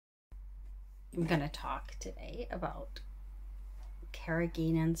I'm going to talk today about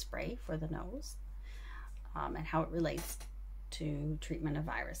Carrageenan spray for the nose and how it relates to treatment of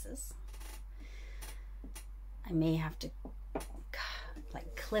viruses. I may have to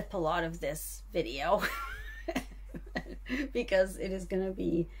clip a lot of this video because it is going to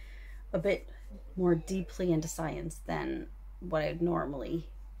be a bit more deeply into science than what I normally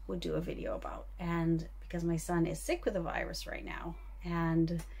would do a video about. And because my son is sick with a virus right now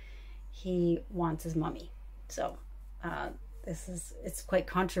and he wants his mummy. So it's quite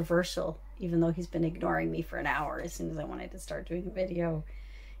controversial, even though he's been ignoring me for an hour. As soon as I wanted to start doing a video,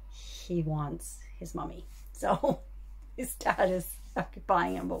 he wants his mummy. So his dad is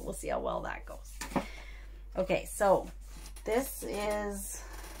occupying him, but we'll see how well that goes. Okay, so this is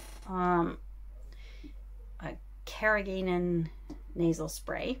a Carrageenan nasal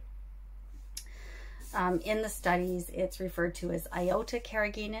spray. In the studies, it's referred to as iota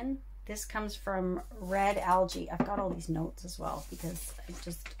Carrageenan. This comes from red algae. I've got all these notes as well because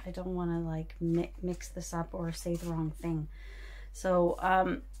I don't want to mix this up or say the wrong thing. So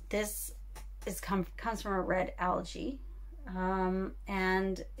this comes from a red algae,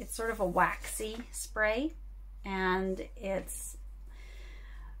 and it's sort of a waxy spray, and it's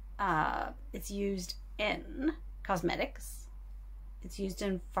used in cosmetics, it's used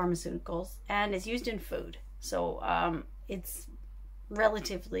in pharmaceuticals, and it's used in food. So it's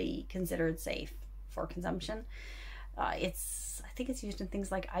relatively considered safe for consumption. I think it's used in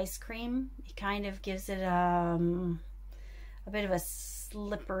things like ice cream. It kind of gives it a bit of a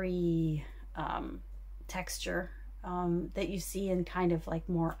slippery texture that you see in kind of like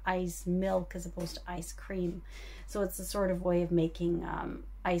more ice milk as opposed to ice cream. So it's a sort of way of making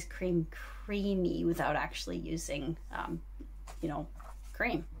ice cream creamy without actually using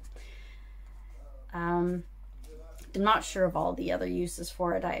cream. I'm not sure of all the other uses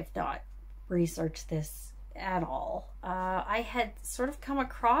for it. I have not researched this at all. I had sort of come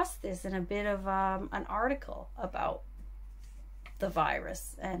across this in a bit of an article about the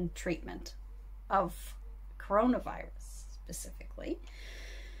virus and treatment of coronavirus specifically.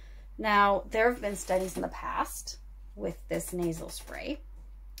 Now, there have been studies in the past with this nasal spray,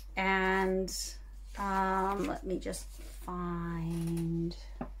 and let me just find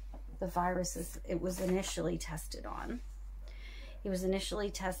the viruses it was initially tested on. It was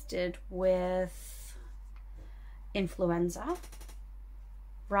initially tested with influenza,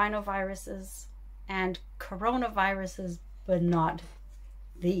 rhinoviruses, and coronaviruses, but not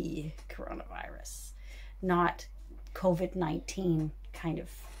the coronavirus, not COVID-19 kind of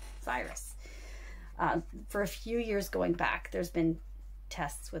virus. For a few years going back, there's been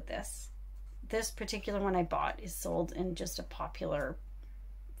tests with this. This particular one I bought is sold in just a popular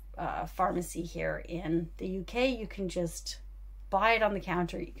pharmacy here in the UK. You can just buy it on the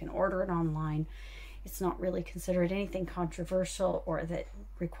counter. You can order it online. It's not really considered anything controversial or that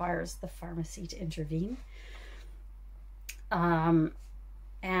requires the pharmacy to intervene.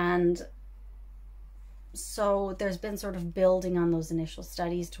 And so there's been sort of building on those initial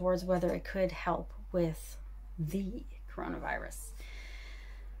studies towards whether it could help with the coronavirus.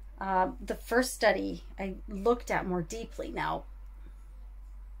 The first study I looked at more deeply. Now,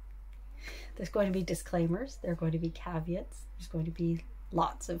 there's going to be disclaimers, there are going to be caveats, there's going to be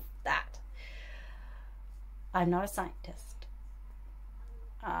lots of that. I'm not a scientist.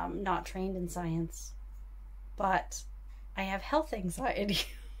 I'm not trained in science, but I have health anxiety.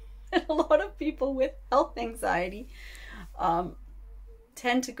 And a lot of people with health anxiety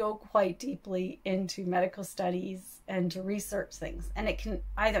tend to go quite deeply into medical studies and to research things. And it can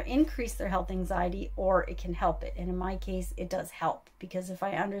either increase their health anxiety or it can help it. And in my case, it does help, because if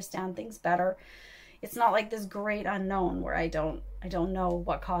I understand things better, it's not like this great unknown where I don't know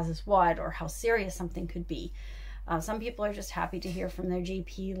what causes what or how serious something could be. Some people are just happy to hear from their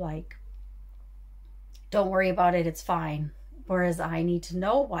GP, like, don't worry about it, it's fine. Whereas I need to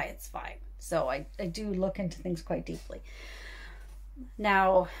know why it's fine. So I do look into things quite deeply.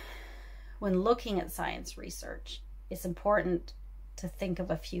 Now, when looking at science research, it's important to think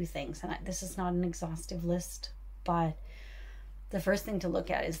of a few things. And this is not an exhaustive list, but the first thing to look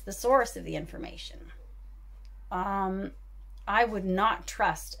at is the source of the information. I would not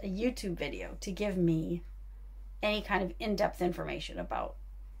trust a YouTube video to give me any kind of in-depth information about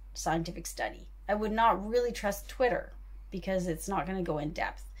scientific study. I would not really trust Twitter because it's not going to go in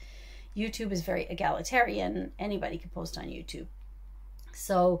depth. YouTube is very egalitarian. Anybody can post on YouTube.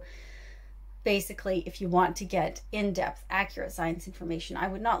 So basically, if you want to get in-depth, accurate science information, I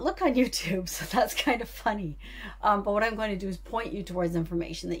would not look on YouTube, so that's kind of funny. But what I'm going to do is point you towards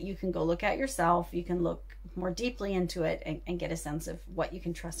information that you can go look at yourself. You can look more deeply into it and get a sense of what you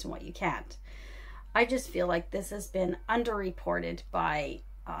can trust and what you can't. I just feel like this has been underreported by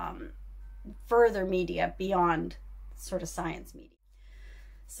further media beyond sort of science media.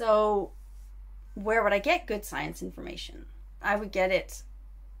 So where would I get good science information? I would get it,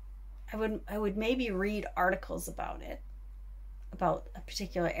 I would maybe read articles about it, about a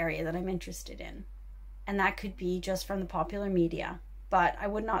particular area that I'm interested in. And that could be just from the popular media, but I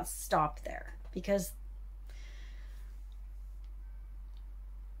would not stop there, because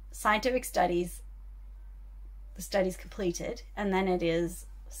scientific studies, the study's completed, and then it is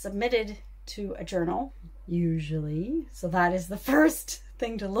submitted to a journal, usually. So that is the first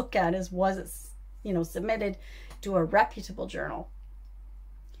thing to look at, is was it, you know, submitted to a reputable journal.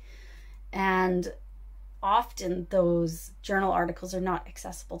 And often those journal articles are not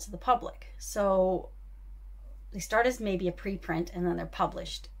accessible to the public. So they start as maybe a preprint and then they're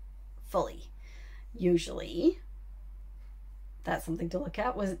published fully. Usually, that's something to look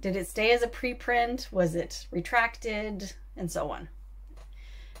at. Did it stay as a preprint? Was it retracted? And so on.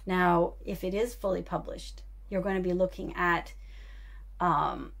 Now, if it is fully published, you're going to be looking at,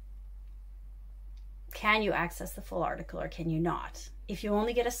 can you access the full article or can you not? If you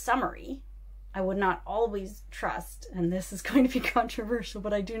only get a summary, I would not always trust, and this is going to be controversial,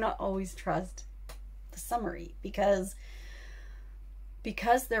 but I do not always trust the summary, because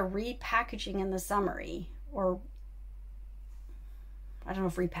they're repackaging in the summary, or I don't know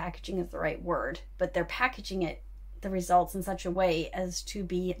if repackaging is the right word, but they're packaging it, the results, in such a way as to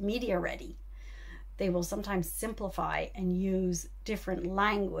be media ready. They will sometimes simplify and use different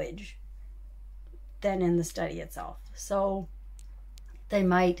language than in the study itself. So they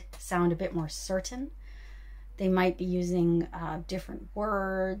might sound a bit more certain. They might be using different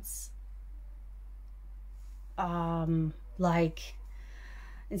words, like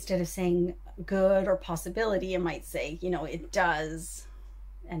instead of saying good or possibility, it might say, you know, it does,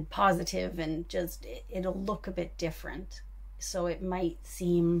 and positive, and just it'll look a bit different. So it might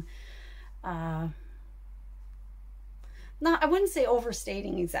seem not, I wouldn't say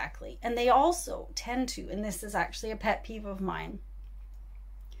overstating exactly. And they also tend to, and this is actually a pet peeve of mine,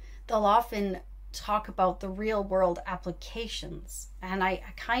 they'll often talk about the real world applications. And I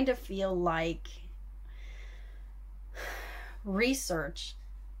kind of feel like research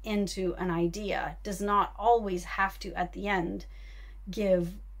into an idea does not always have to, at the end,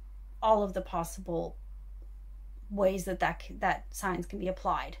 give all of the possible ways that science can be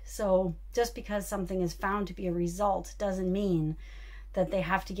applied. So just because something is found to be a result doesn't mean that they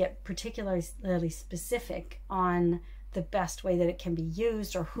have to get particularly specific on the best way that it can be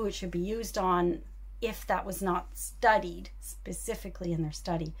used or who it should be used on, if that was not studied specifically in their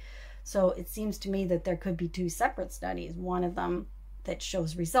study. So it seems to me that there could be two separate studies, one of them that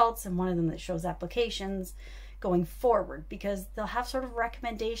shows results and one of them that shows applications going forward, because they'll have sort of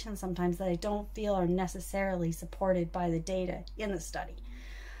recommendations sometimes that I don't feel are necessarily supported by the data in the study.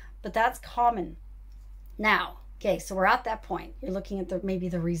 But that's common. Now, okay, so we're at that point. You're looking at maybe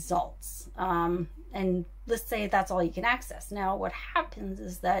the results. And let's say that's all you can access. Now, what happens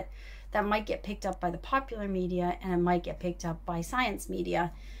is that might get picked up by the popular media and it might get picked up by science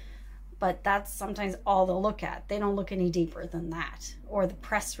media. But that's sometimes all they'll look at. They don't look any deeper than that, or the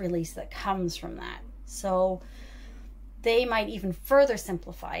press release that comes from that. So they might even further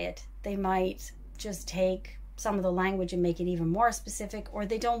simplify it. They might just take some of the language and make it even more specific, or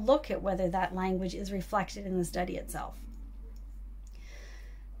they don't look at whether that language is reflected in the study itself.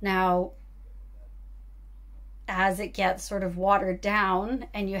 Now, as it gets sort of watered down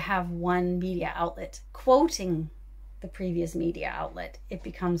and you have one media outlet quoting the previous media outlet, it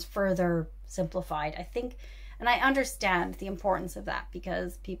becomes further simplified, I think. And I understand the importance of that,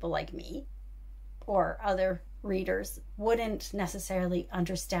 because people like me or other readers wouldn't necessarily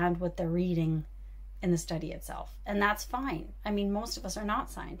understand what they're reading in the study itself. And that's fine. I mean, most of us are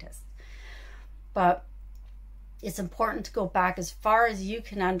not scientists. But it's important to go back as far as you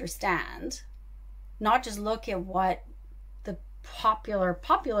can understand, not just look at what the popular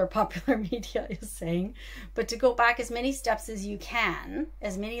media is saying, but to go back as many steps as you can,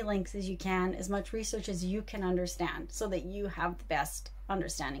 as many links as you can, as much research as you can understand, so that you have the best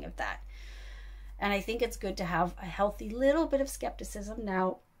understanding of that. And I think it's good to have a healthy little bit of skepticism.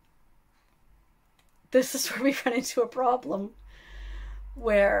 Now, this is where we run into a problem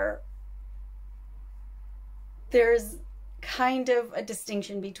where there's kind of a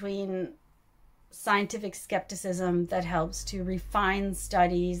distinction between scientific skepticism that helps to refine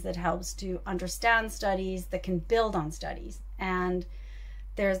studies, that helps to understand studies, that can build on studies. And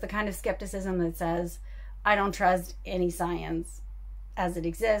there's the kind of skepticism that says, I don't trust any science as it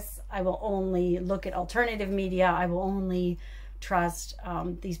exists. I will only look at alternative media. I will only trust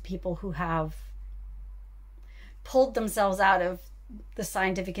these people who have pulled themselves out of the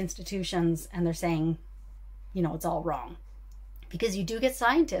scientific institutions, and they're saying, you know, it's all wrong. Because you do get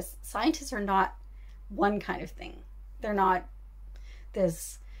scientists. Scientists are not one kind of thing. They're not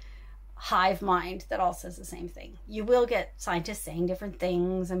this hive mind that all says the same thing. You will get scientists saying different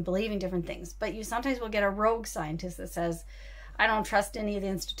things and believing different things, but you sometimes will get a rogue scientist that says, I don't trust any of the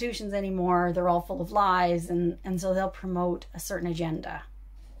institutions anymore. They're all full of lies. And so they'll promote a certain agenda.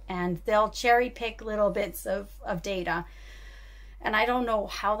 And they'll cherry pick little bits of data. And I don't know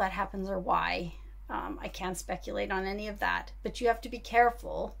how that happens or why. I can't speculate on any of that. But you have to be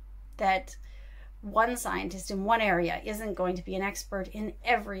careful that one scientist in one area isn't going to be an expert in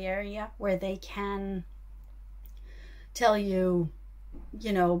every area, where they can tell you,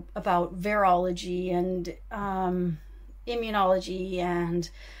 you know, about virology and immunology and,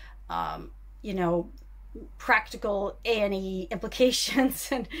 you know, practical A&E implications,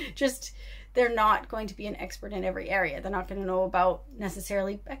 and just, they're not going to be an expert in every area. They're not going to know about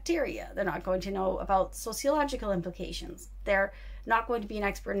necessarily bacteria. They're not going to know about sociological implications. They're not going to be an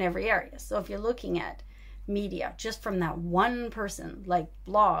expert in every area. So if you're looking at media just from that one person, like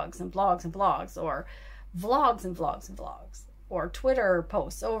blogs and blogs and blogs, or vlogs and vlogs and vlogs, or Twitter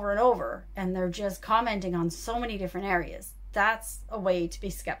posts over and over, and they're just commenting on so many different areas, that's a way to be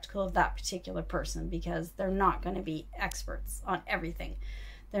skeptical of that particular person, because they're not going to be experts on everything.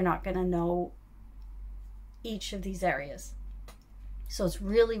 They're not going to know each of these areas. So it's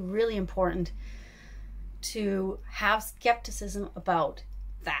really, really important to have skepticism about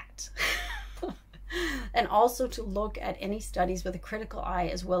that. And also to look at any studies with a critical eye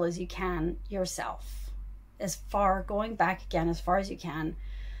as well as you can yourself. Going back again as far as you can.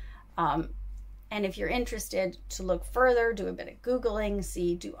 And if you're interested to look further, do a bit of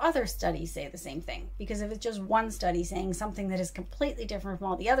Googling, do other studies say the same thing. Because if it's just one study saying something that is completely different from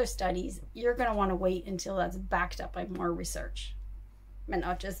all the other studies, you're going to want to wait until that's backed up by more research. And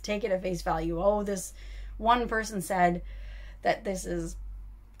not just take it at face value. Oh, this one person said that this is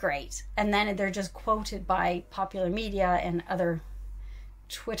great. And then they're just quoted by popular media and other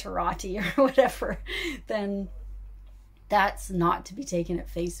Twitterati or whatever. Then that's not to be taken at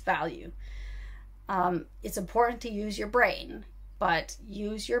face value. It's important to use your brain, but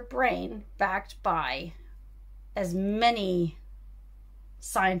use your brain backed by as many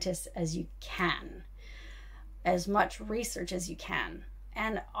scientists as you can, as much research as you can.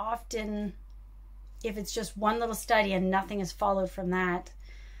 And often, if it's just one little study and nothing is followed from that,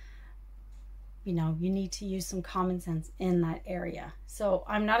 you know, you need to use some common sense in that area. So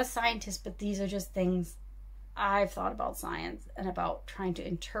I'm not a scientist, but these are just things I've thought about science and about trying to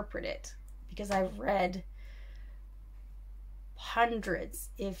interpret it. Because I've read hundreds,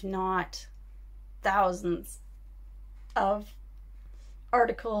 if not thousands, of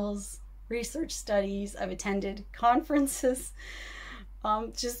articles, research studies. I've attended conferences,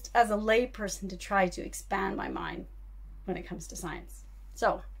 just as a layperson, to try to expand my mind when it comes to science.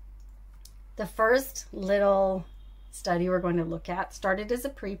 So the first little study we're going to look at started as a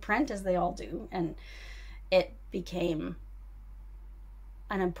preprint, as they all do, and it became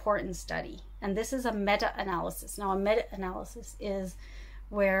an important study. And this is a meta-analysis. Now, a meta-analysis is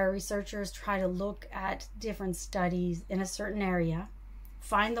where researchers try to look at different studies in a certain area,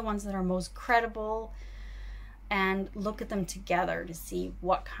 find the ones that are most credible, and look at them together to see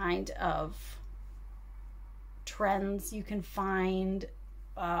what kind of trends you can find,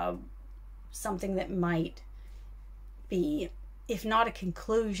 something that might be, if not a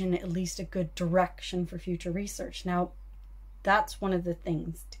conclusion, at least a good direction for future research. Now, that's one of the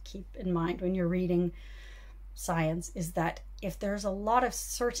things to keep in mind when you're reading science, is that if there's a lot of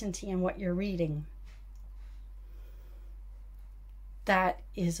certainty in what you're reading, that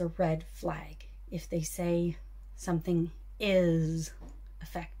is a red flag. If they say something is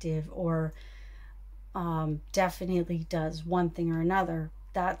effective or definitely does one thing or another,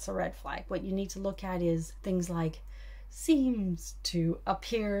 that's a red flag. What you need to look at is things like seems to,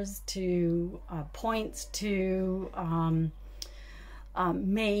 appears to, points to,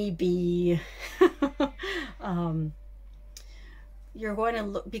 maybe. You're going to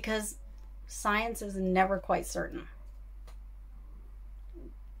look, because science is never quite certain.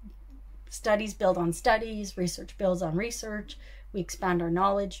 Studies build on studies, research builds on research, we expand our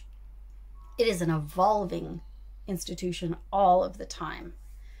knowledge. It is an evolving institution all of the time.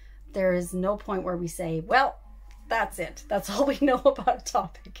 There is no point where we say, well, that's it. That's all we know about a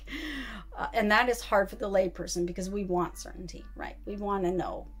topic. And that is hard for the layperson because we want certainty, right? We want to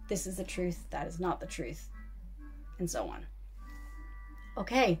know this is the truth, that is not the truth, and so on.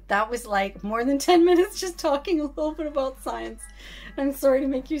 Okay, that was like more than 10 minutes just talking a little bit about science. I'm sorry to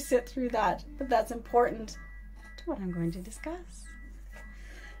make you sit through that, but that's important to what I'm going to discuss.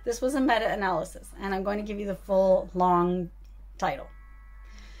 This was a meta-analysis, and I'm going to give you the full, long title.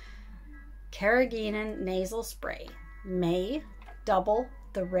 Carrageenan nasal spray may double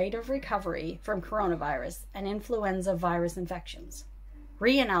the rate of recovery from coronavirus and influenza virus infections.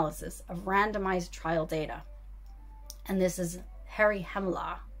 Reanalysis of randomized trial data. And this is Harry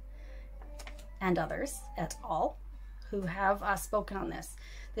Hemla and others et al. Who have spoken on this.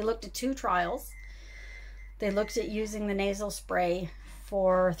 They looked at 2 trials. They looked at using the nasal spray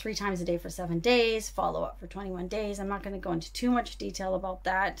for 3 times a day for 7 days, follow-up for 21 days. I'm not going to go into too much detail about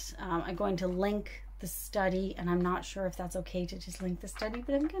that. I'm going to link the study, and I'm not sure if that's okay to just link the study,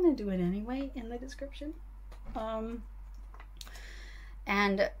 but I'm going to do it anyway in the description.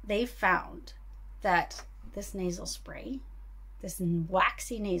 And they found that this nasal spray, this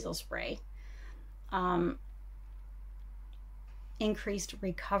waxy nasal spray, increased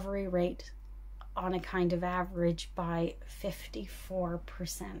recovery rate on a kind of average by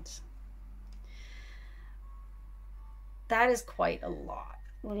 54%. That is quite a lot.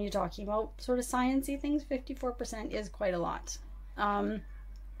 When you're talking about sort of sciencey things, 54% is quite a lot.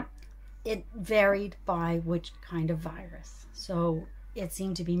 It varied by which kind of virus. So it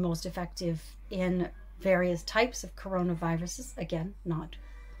seemed to be most effective in various types of coronaviruses. Again, not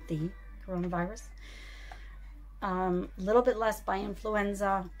the coronavirus. A little bit less by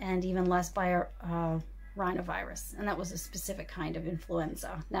influenza and even less by rhinovirus. And that was a specific kind of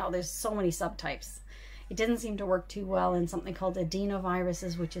influenza. Now, there's so many subtypes. It didn't seem to work too well in something called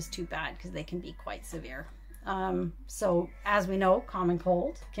adenoviruses, which is too bad because they can be quite severe. So as we know, common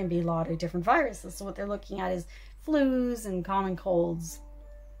cold can be a lot of different viruses. So what they're looking at is flus and common colds,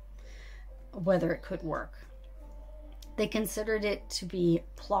 whether it could work. They considered it to be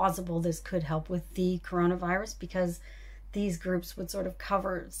plausible this could help with the coronavirus because these groups would sort of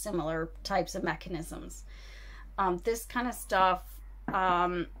cover similar types of mechanisms. This kind of stuff,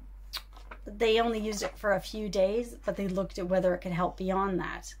 they only used it for a few days, but they looked at whether it could help beyond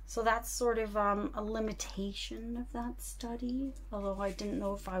that. So that's sort of a limitation of that study, although I didn't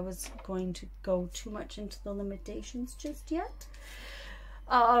know if I was going to go too much into the limitations just yet.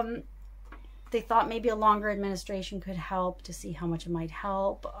 They thought maybe a longer administration could help to see how much it might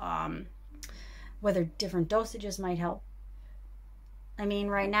help, whether different dosages might help. I mean,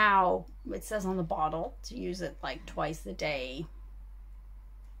 right now, it says on the bottle to use it like twice a day,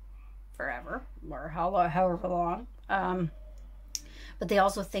 forever, or however long. But they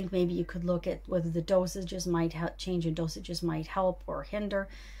also think maybe you could look at whether the dosages might help, change in dosages might help or hinder,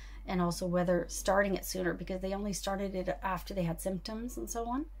 and also whether starting it sooner, because they only started it after they had symptoms and so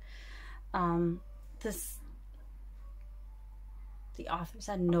on. The authors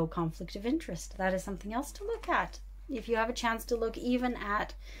had no conflict of interest. That is something else to look at. If you have a chance to look even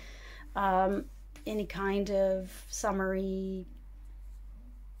at any kind of summary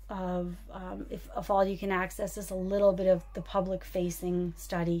of, if all you can access is a little bit of the public-facing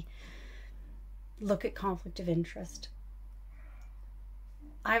study, look at conflict of interest.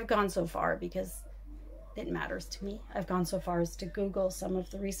 I've gone so far because it matters to me. I've gone so far as to Google some of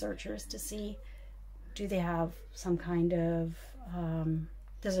the researchers to see, do they have some kind of,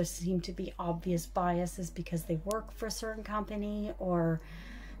 does there seem to be obvious biases because they work for a certain company, or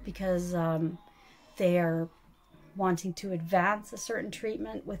because they're wanting to advance a certain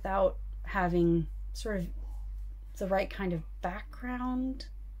treatment without having sort of the right kind of background.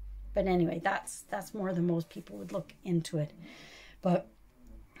 But anyway, that's more than most people would look into it. But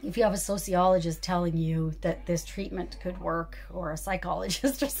if you have a sociologist telling you that this treatment could work, or a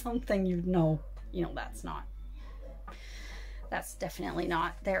psychologist or something, you know that's definitely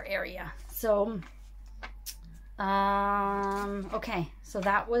not their area. So, okay, so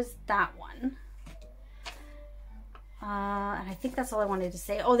that was that one. And I think that's all I wanted to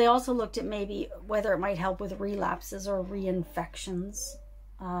say. Oh, they also looked at maybe whether it might help with relapses or reinfections.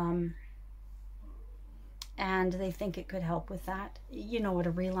 And they think it could help with that. You know what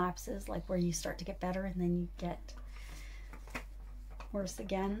a relapse is, like where you start to get better and then you get worse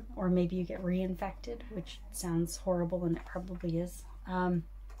again, or maybe you get reinfected, which sounds horrible, and it probably is.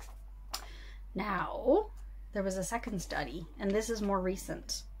 Now, there was a second study, and this is more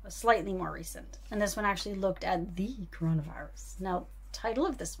recent, slightly more recent, and this one actually looked at the coronavirus. Now, the title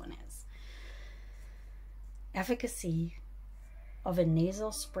of this one is Efficacy of a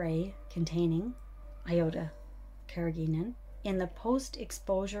nasal spray containing iota Carrageenan in the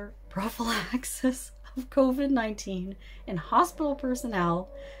post-exposure prophylaxis of COVID-19 in hospital personnel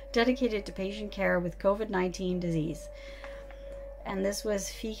dedicated to patient care with COVID-19 disease. And this was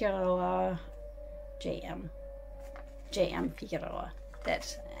Figueroa, JM Figueroa,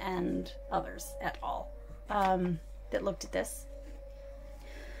 and others et al. That looked at this.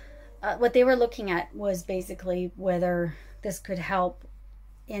 What they were looking at was basically whether this could help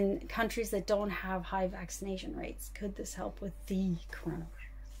in countries that don't have high vaccination rates. Could this help with the coronavirus?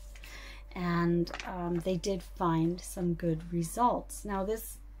 And they did find some good results. Now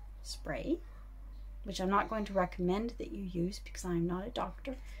this spray, which I'm not going to recommend that you use because I'm not a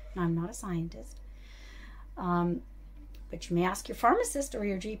doctor and I'm not a scientist, but you may ask your pharmacist or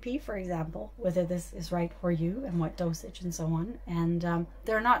your GP, for example, whether this is right for you and what dosage and so on. And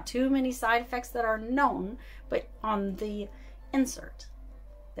there are not too many side effects that are known, but on the insert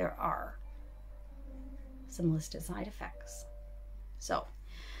there are some listed side effects. So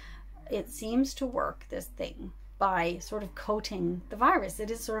it seems to work, this thing, by sort of coating the virus. It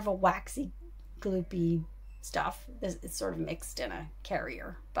is sort of a waxy, gloopy stuff. It's sort of mixed in a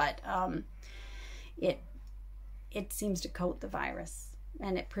carrier, but it seems to coat the virus,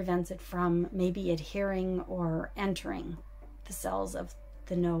 and it prevents it from maybe adhering or entering the cells of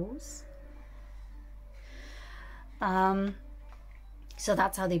the nose. So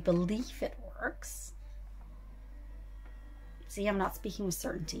that's how they believe it works. See, I'm not speaking with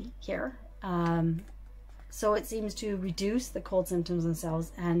certainty here. So it seems to reduce the cold symptoms in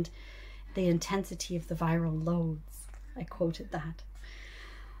cells and the intensity of the viral loads. I quoted that.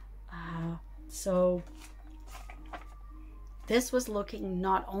 So this was looking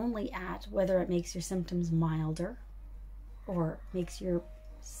not only at whether it makes your symptoms milder or makes your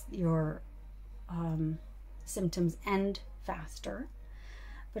symptoms end faster,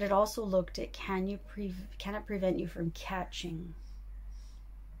 but it also looked at can it prevent you from catching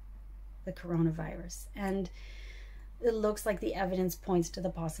the coronavirus. And it looks like the evidence points to the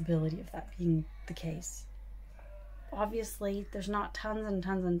possibility of that being the case. Obviously, there's not tons and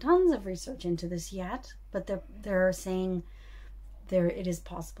tons and tons of research into this yet, but they're saying it is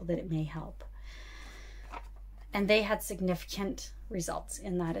possible that it may help. And they had significant results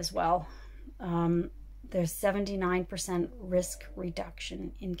in that as well. There's 79% risk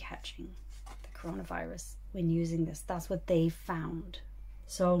reduction in catching the coronavirus when using this. That's what they found.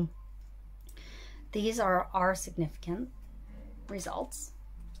 So these are significant results.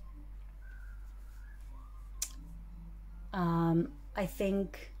 I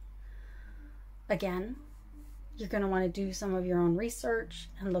think, again, you're going to want to do some of your own research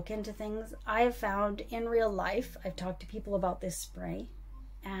and look into things. I have found in real life, I've talked to people about this spray,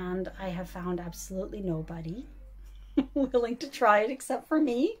 and I have found absolutely nobody willing to try it except for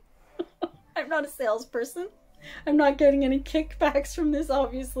me. I'm not a salesperson. I'm not getting any kickbacks from this,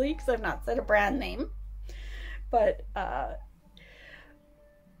 obviously, because I've not said a brand name. But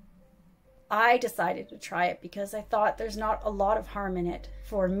I decided to try it because I thought there's not a lot of harm in it.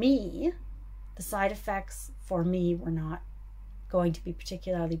 For me, the side effects for me were not going to be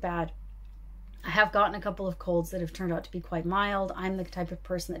particularly bad. I have gotten a couple of colds that have turned out to be quite mild. I'm the type of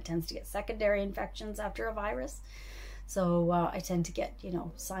person that tends to get secondary infections after a virus. So I tend to get,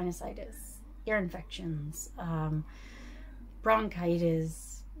 sinusitis, ear infections,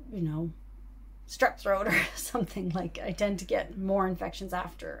 bronchitis, strep throat or something. Like, I tend to get more infections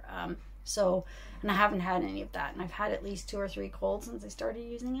after. And I haven't had any of that. And I've had at least 2 or 3 colds since I started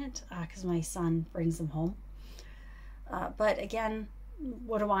using it because my son brings them home. But again,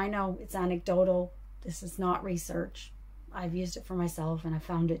 what do I know? It's anecdotal. This is not research. I've used it for myself and I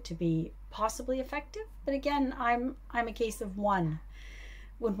found it to be possibly effective. But again, I'm a case of one.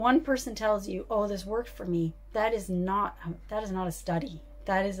 When one person tells you, "Oh, this worked for me," that is not a study.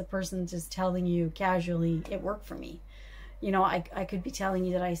 That is a person just telling you casually, "It worked for me." I could be telling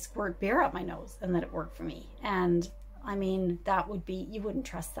you that I squirt beer up my nose and that it worked for me. And I mean, you wouldn't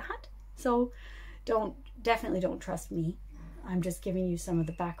trust that. So definitely don't trust me. I'm just giving you some of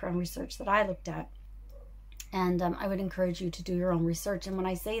the background research that I looked at. And I would encourage you to do your own research. And when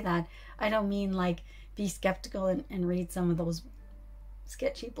I say that, I don't mean like be skeptical and read some of those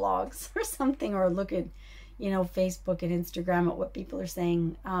sketchy blogs or something, or look at, Facebook and Instagram at what people are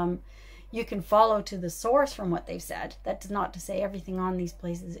saying. You can follow to the source from what they've said. That's not to say everything on these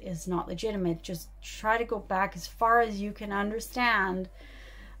places is not legitimate. Just try to go back as far as you can understand,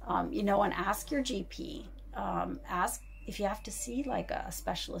 and ask your GP. Ask if you have to see like a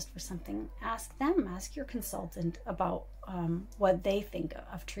specialist for something. Ask them. Ask your consultant about what they think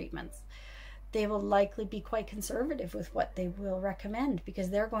of treatments. they will likely be quite conservative with what they will recommend, because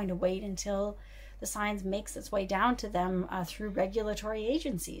they're going to wait until the science makes its way down to them through regulatory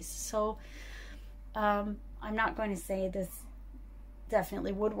agencies. So I'm not going to say this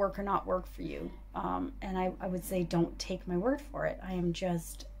definitely would work or not work for you. And I would say don't take my word for it. I am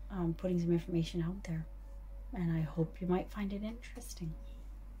just putting some information out there, and I hope you might find it interesting.